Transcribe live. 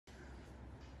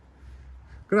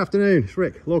Good afternoon, it's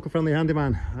Rick, local friendly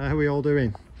handyman. How are we all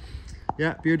doing?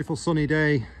 Yeah, beautiful sunny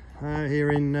day here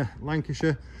in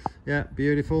Lancashire. Yeah,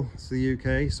 beautiful. It's the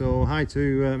UK. So hi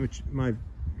to my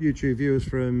YouTube viewers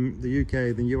from the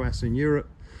UK, the US and Europe.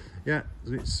 Yeah,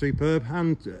 it's superb.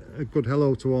 And a good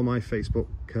hello to all my Facebook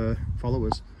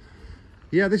followers.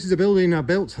 Yeah, this is a building I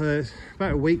built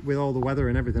about a week with all the weather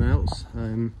and everything else.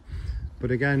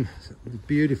 But again,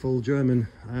 beautiful German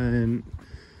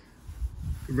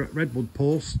redwood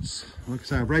posts. Like I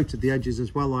say, I've routed the edges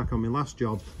as well, like on my last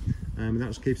job, and that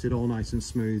just keeps it all nice and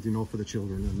smooth, you know, for the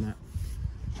children and that.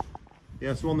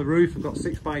 Yeah, so on the roof I've got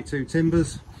 6x2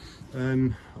 timbers,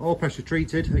 all pressure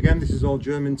treated. Again, this is all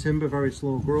German timber, very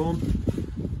slow grown.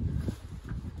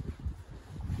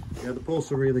 Yeah, the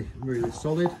posts are really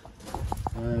solid.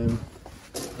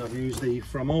 I've used the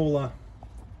Framola.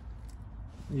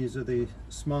 These are the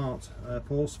smart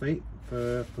post feet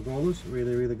for pergolas,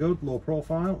 really good, low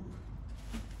profile.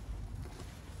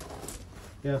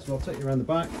 Yeah, so I'll take you around the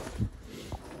back.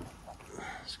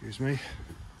 Excuse me.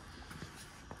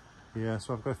 Yeah,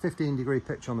 so I've got a 15-degree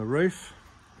pitch on the roof.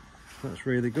 That's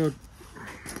really good.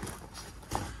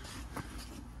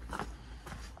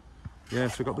 Yeah,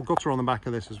 so we've got the gutter on the back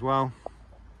of this as well.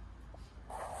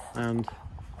 And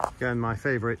again, my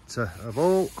favourite of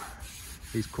all,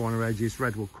 these corner edges,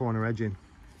 redwood corner edging.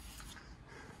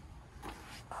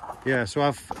 Yeah, so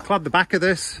I've clad the back of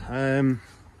this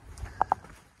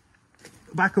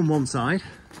back on one side.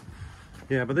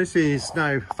 Yeah, but this is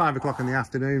now 5 o'clock in the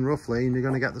afternoon roughly, and you're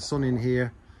going to get the sun in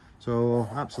here, so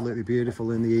absolutely beautiful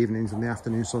in the evenings and the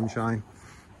afternoon sunshine.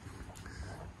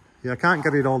 Yeah, I can't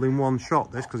get it all in one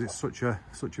shot this because it's such a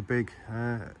big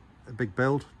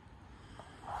build.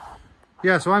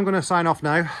 Yeah, so I'm going to sign off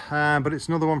now, but it's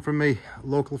another one from me,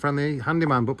 local friendly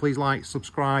handyman. But please like,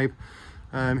 subscribe,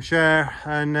 share,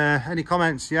 and any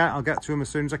comments, yeah, I'll get to them as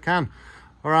soon as I can.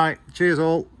 All right, cheers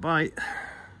all, bye.